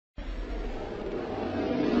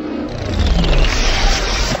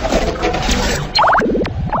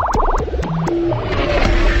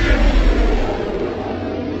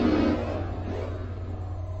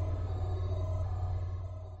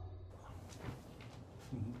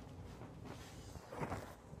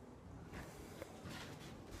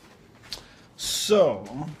So,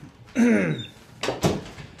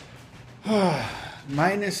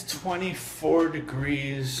 minus 24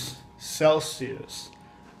 degrees Celsius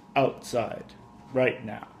outside right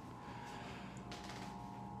now.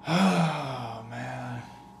 Oh, man.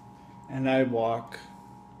 And I walk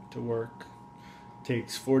to work.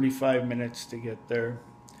 Takes 45 minutes to get there.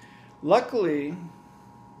 Luckily,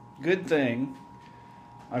 good thing,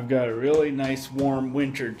 I've got a really nice warm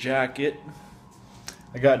winter jacket.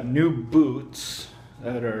 I got new boots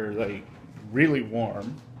that are like really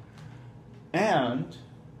warm. And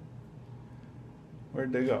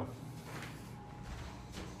where'd they go?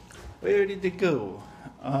 Where did they go?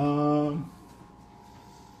 Oh.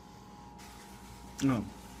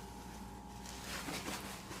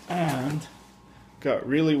 And got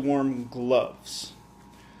really warm gloves.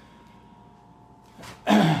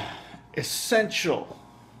 Essential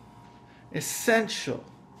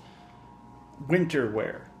winter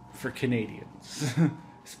wear for Canadians.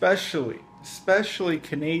 especially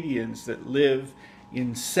Canadians that live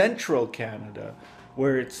in central Canada,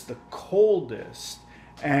 where it's the coldest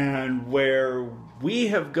and where we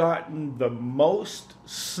have gotten the most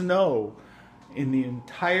snow in the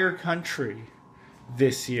entire country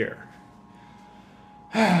this year.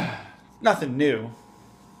 Nothing new.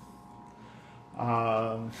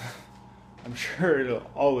 I'm sure it'll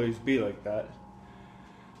always be like that.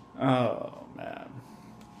 Oh man,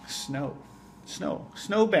 snow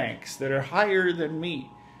banks that are higher than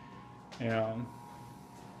me. You know,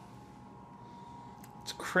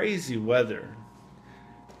 it's crazy weather,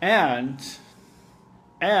 and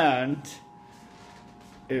it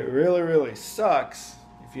really sucks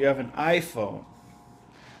if you have an iPhone,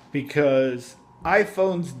 because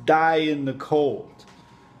iPhones die in the cold.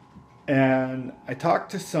 And I talked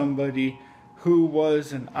to somebody who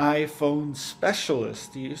was an iPhone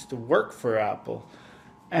specialist. He used to work for Apple.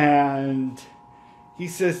 And he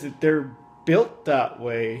says that they're built that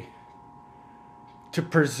way to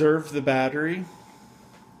preserve the battery.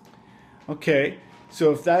 Okay,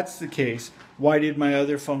 so if that's the case, why did my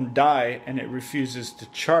other phone die and it refuses to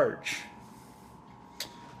charge?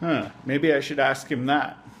 Maybe I should ask him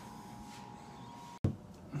that.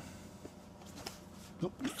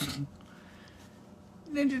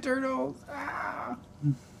 Ninja Turtles. Ah.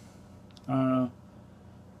 I've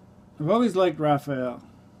always liked Raphael.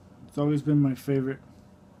 It's always been my favorite.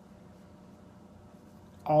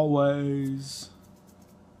 Always.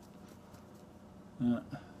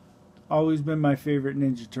 Always been my favorite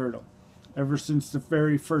Ninja Turtle. Ever since the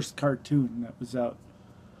very first cartoon that was out.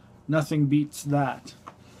 Nothing beats that.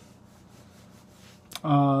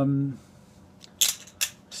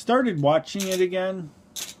 Started watching it again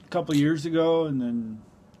a couple years ago and then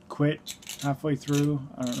quit halfway through.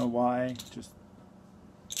 I don't know why. Just,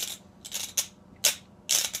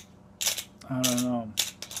 I don't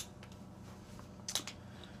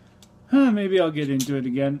know. Maybe I'll get into it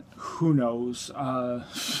again. Who knows?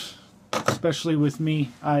 Especially with me,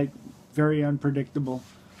 very unpredictable.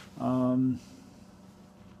 I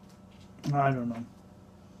don't know.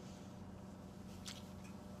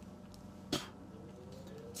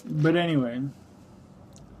 But anyway,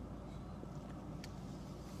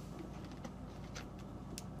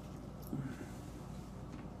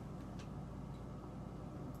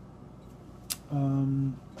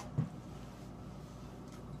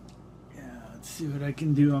 yeah, let's see what I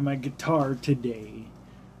can do on my guitar today.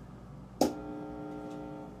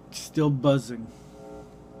 Still buzzing.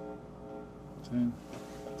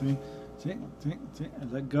 See, I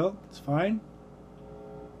let go. It's fine.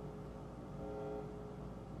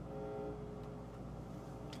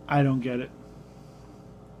 I don't get it.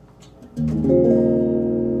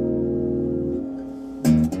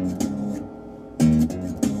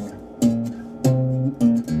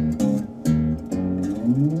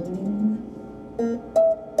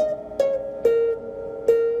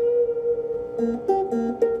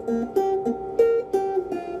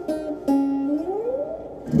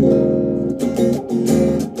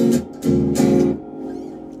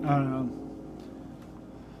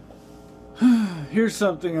 Here's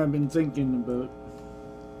something I've been thinking about.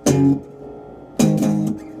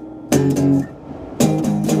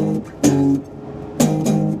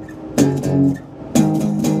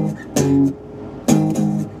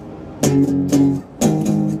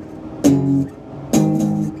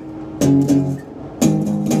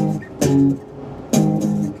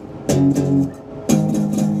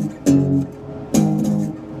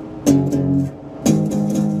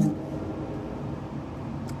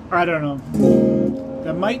 I don't know.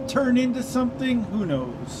 That might turn into something. Who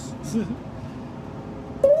knows?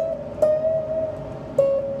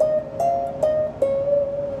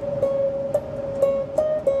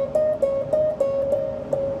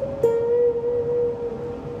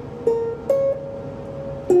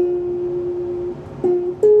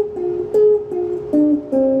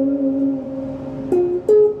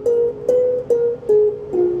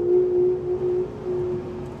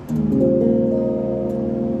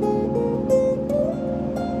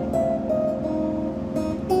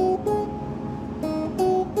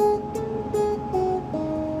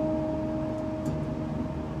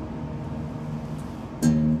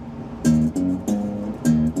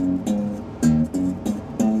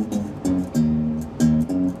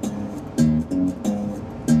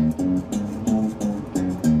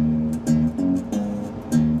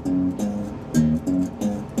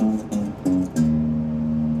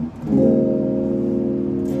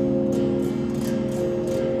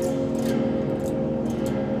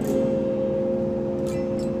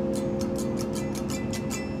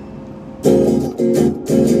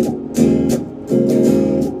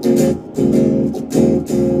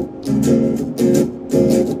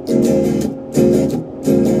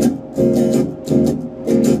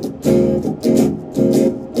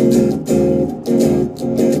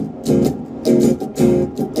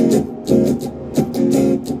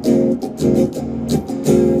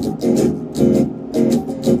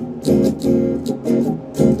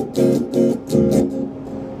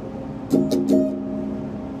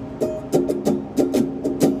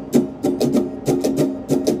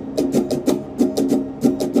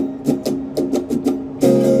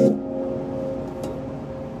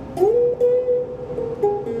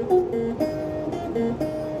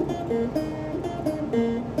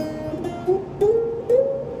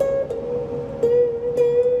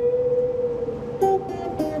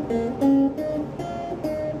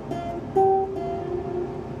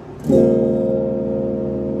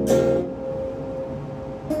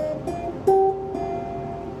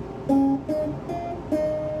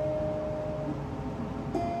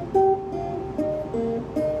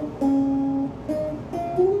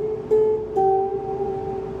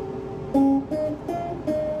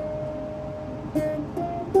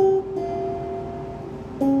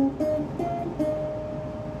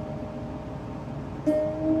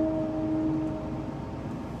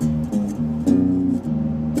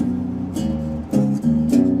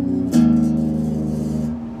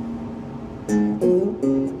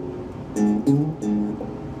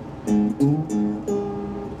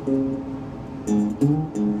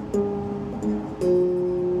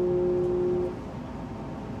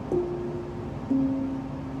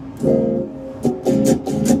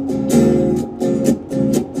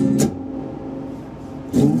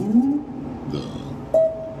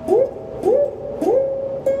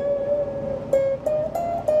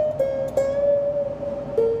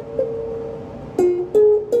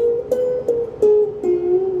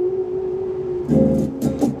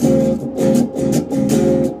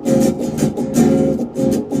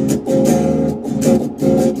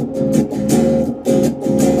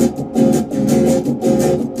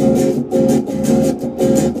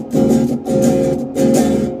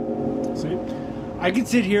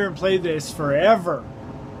 sit here and play this forever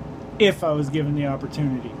if I was given the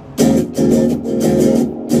opportunity.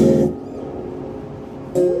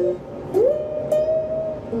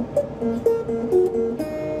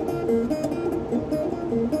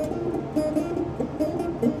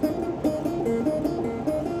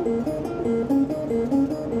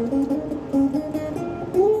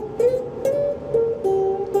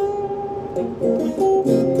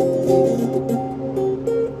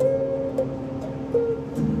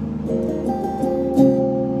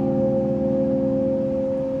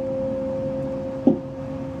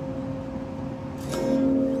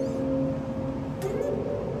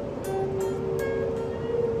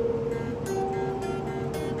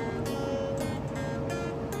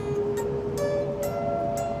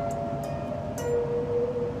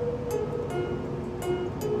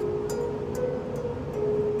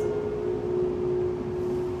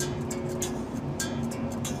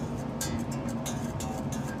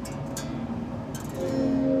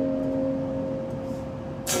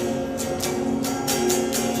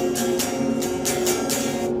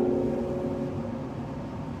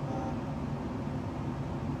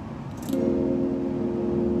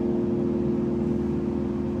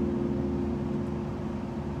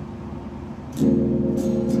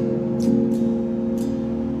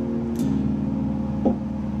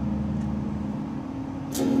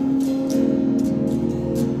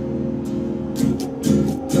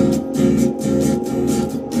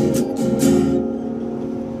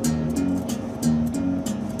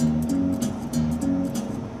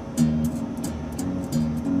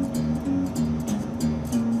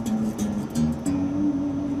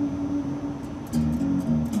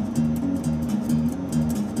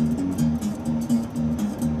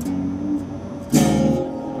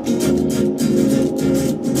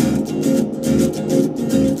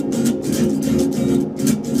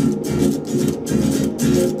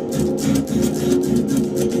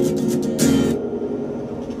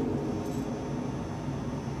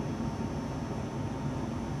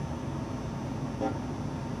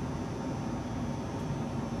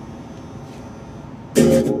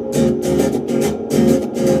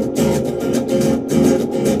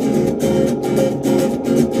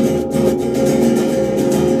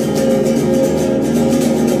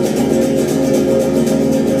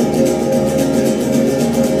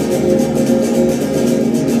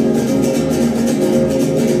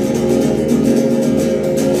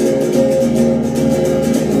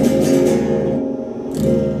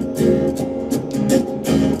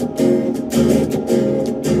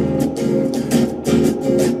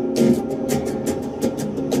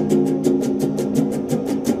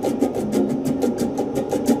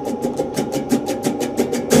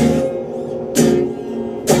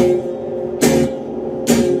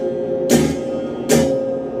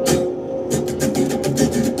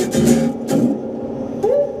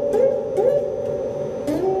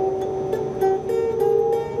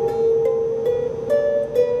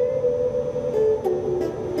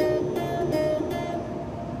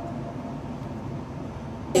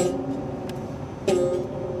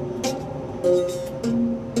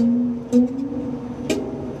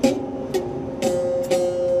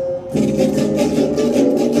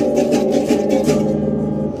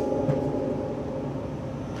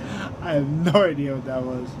 I have no idea what that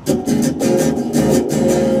was.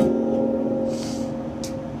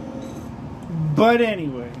 But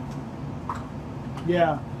anyway,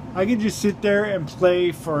 yeah, I could just sit there and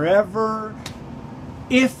play forever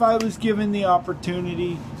if I was given the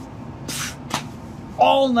opportunity.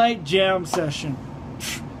 All night jam session,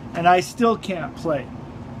 and I still can't play.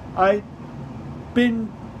 I've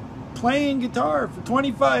been playing guitar for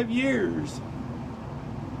 25 years.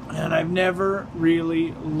 And I've never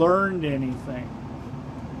really learned anything.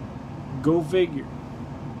 Go figure.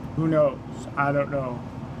 Who knows? I don't know.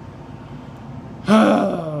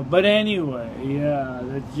 But anyway, yeah,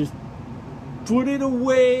 let's just put it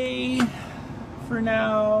away for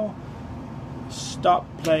now. Stop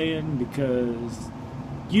playing because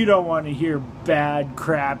you don't want to hear bad,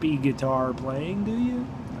 crappy guitar playing, do you?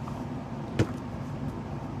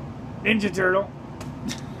 Ninja Turtle.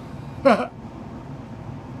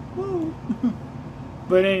 Woo.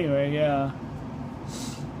 But anyway, yeah.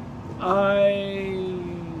 I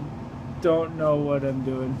don't know what I'm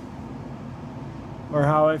doing, or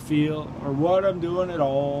how I feel, or what I'm doing at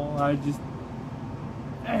all. I just,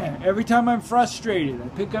 every time I'm frustrated, I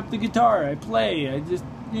pick up the guitar, I play, I just,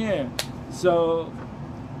 yeah. So,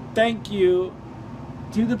 thank you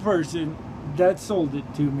to the person that sold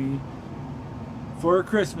it to me for a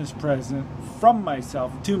Christmas present from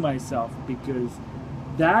myself to myself, because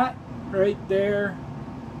that right there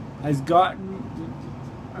has gotten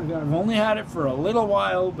I've only had it for a little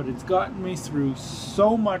while, but it's gotten me through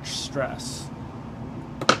so much stress.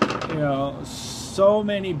 You know, so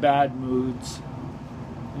many bad moods.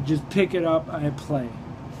 I just pick it up and I play.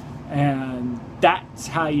 And that's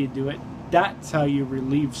how you do it. That's how you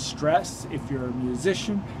relieve stress. If you're a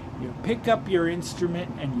musician, you pick up your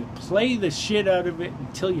instrument and you play the shit out of it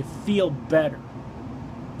until you feel better.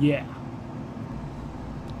 Yeah.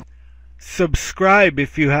 Subscribe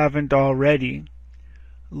if you haven't already.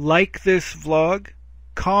 Like this vlog,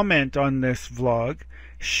 comment on this vlog,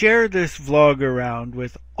 share this vlog around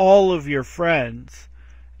with all of your friends,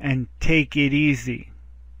 and take it easy.